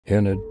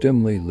In a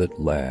dimly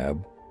lit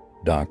lab,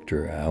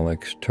 Dr.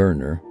 Alex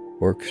Turner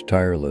works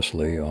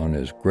tirelessly on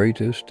his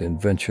greatest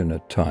invention, a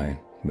time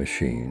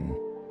machine.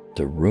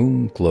 The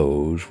room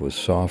glows with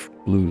soft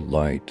blue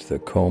light, the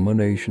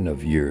culmination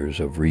of years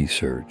of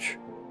research.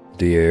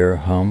 The air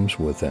hums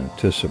with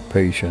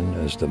anticipation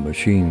as the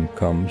machine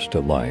comes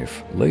to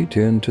life. Late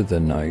into the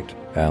night,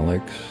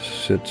 Alex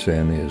sits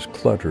in his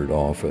cluttered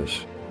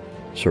office,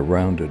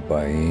 surrounded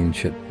by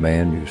ancient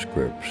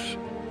manuscripts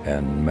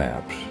and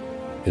maps.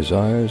 His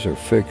eyes are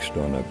fixed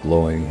on a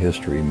glowing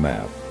history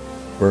map,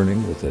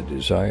 burning with a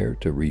desire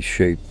to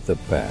reshape the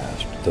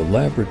past. The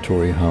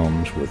laboratory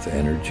hums with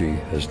energy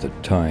as the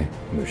time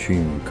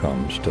machine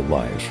comes to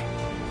life.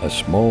 A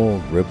small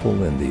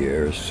ripple in the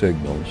air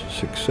signals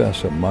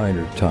success. A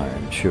minor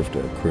time shift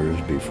occurs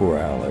before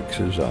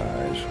Alex's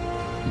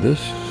eyes.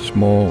 This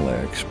small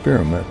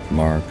experiment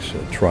marks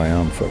a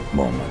triumphant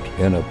moment.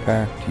 In a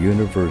packed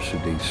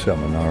university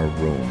seminar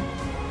room,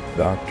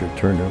 Dr.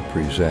 Turner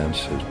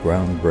presents his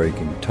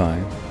groundbreaking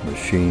time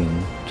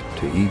machine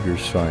to eager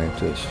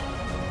scientists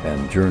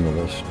and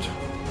journalists.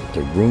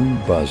 The room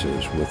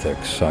buzzes with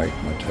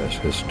excitement as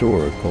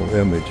historical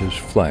images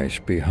flash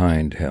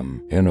behind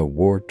him. In a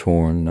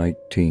war-torn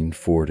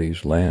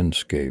 1940s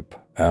landscape,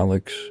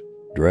 Alex,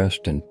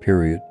 dressed in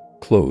period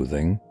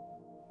clothing,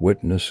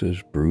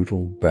 witnesses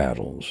brutal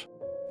battles.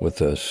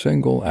 With a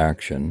single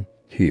action,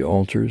 he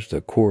alters the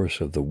course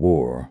of the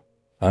war,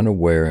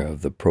 unaware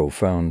of the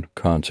profound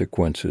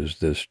consequences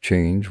this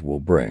change will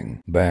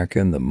bring. Back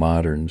in the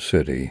modern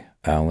city,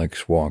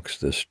 Alex walks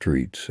the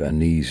streets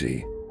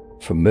uneasy.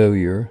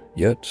 Familiar,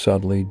 yet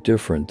subtly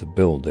different, the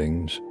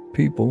buildings,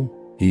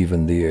 people,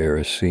 even the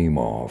air seem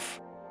off.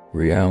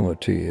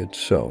 Reality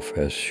itself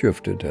has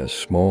shifted as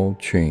small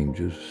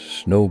changes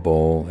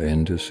snowball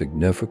into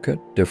significant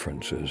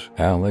differences.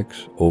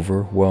 Alex,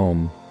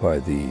 overwhelmed by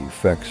the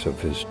effects of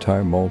his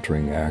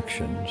time-altering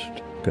actions,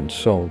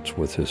 consults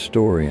with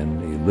historian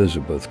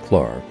Elizabeth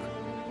Clark.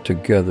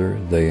 Together,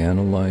 they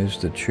analyze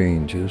the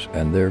changes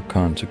and their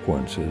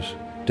consequences,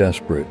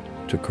 desperate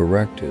to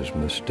correct his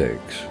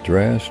mistakes.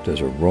 Dressed as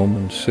a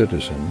Roman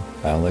citizen,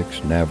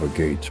 Alex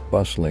navigates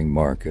bustling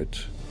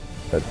markets,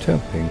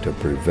 attempting to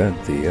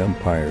prevent the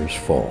empire's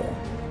fall.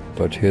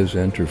 But his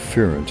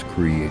interference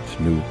creates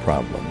new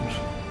problems,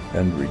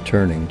 and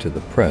returning to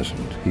the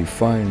present, he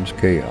finds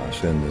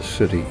chaos in the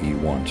city he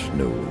once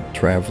knew.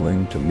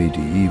 Traveling to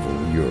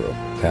medieval Europe,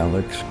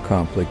 Alex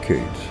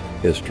complicates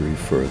history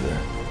further.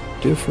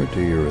 Different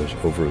eras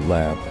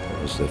overlap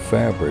as the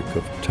fabric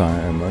of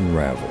time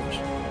unravels.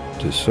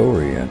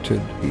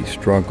 Disoriented, he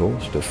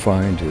struggles to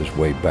find his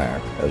way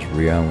back as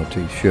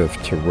reality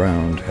shifts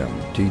around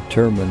him.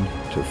 Determined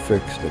to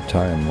fix the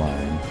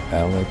timeline,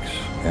 Alex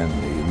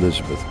and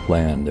Elizabeth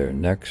plan their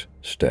next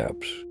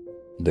steps.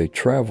 They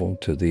travel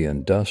to the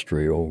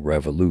Industrial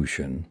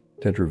Revolution,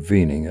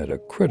 intervening at a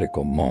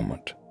critical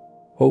moment,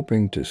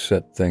 hoping to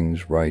set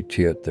things right,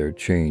 yet their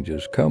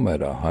changes come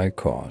at a high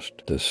cost.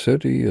 The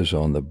city is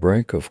on the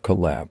brink of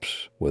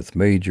collapse, with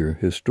major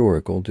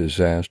historical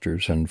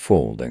disasters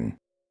unfolding.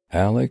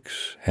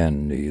 Alex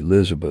and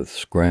Elizabeth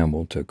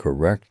scramble to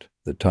correct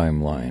the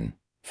timeline,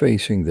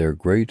 facing their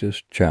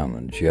greatest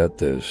challenge, yet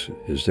this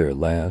is their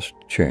last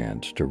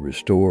chance to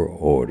restore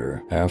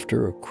order.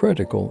 After a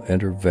critical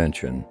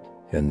intervention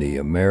in the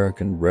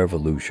American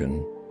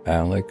Revolution,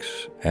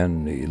 Alex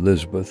and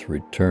Elizabeth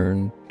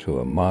return to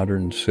a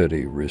modern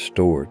city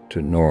restored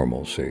to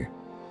normalcy.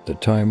 The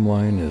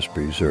timeline is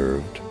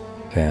preserved,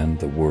 and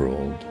the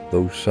world,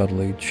 though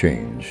subtly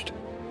changed,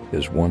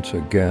 is once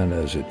again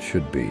as it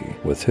should be.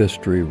 With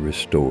history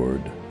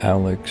restored,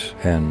 Alex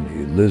and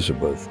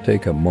Elizabeth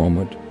take a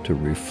moment to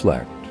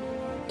reflect.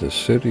 The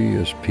city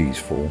is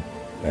peaceful,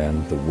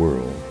 and the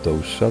world,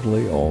 though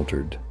subtly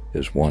altered,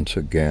 is once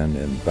again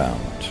in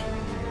balance.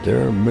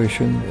 Their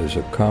mission is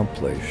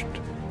accomplished,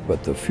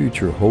 but the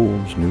future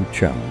holds new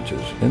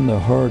challenges. In the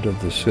heart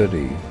of the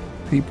city,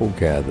 people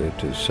gather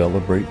to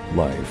celebrate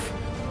life,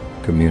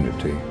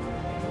 community,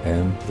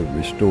 and the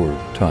restored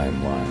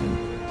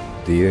timeline.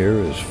 The air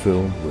is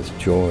filled with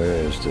joy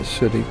as the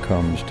city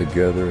comes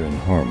together in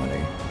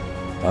harmony,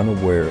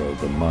 unaware of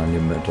the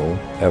monumental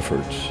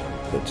efforts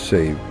that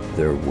saved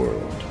their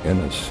world. In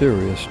a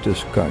serious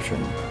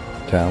discussion,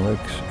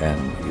 Alex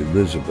and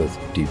Elizabeth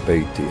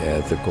debate the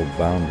ethical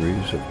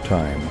boundaries of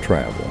time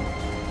travel.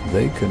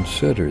 They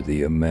consider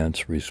the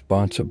immense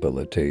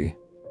responsibility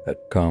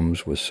that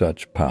comes with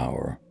such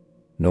power,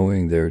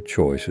 knowing their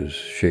choices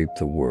shape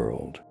the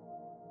world.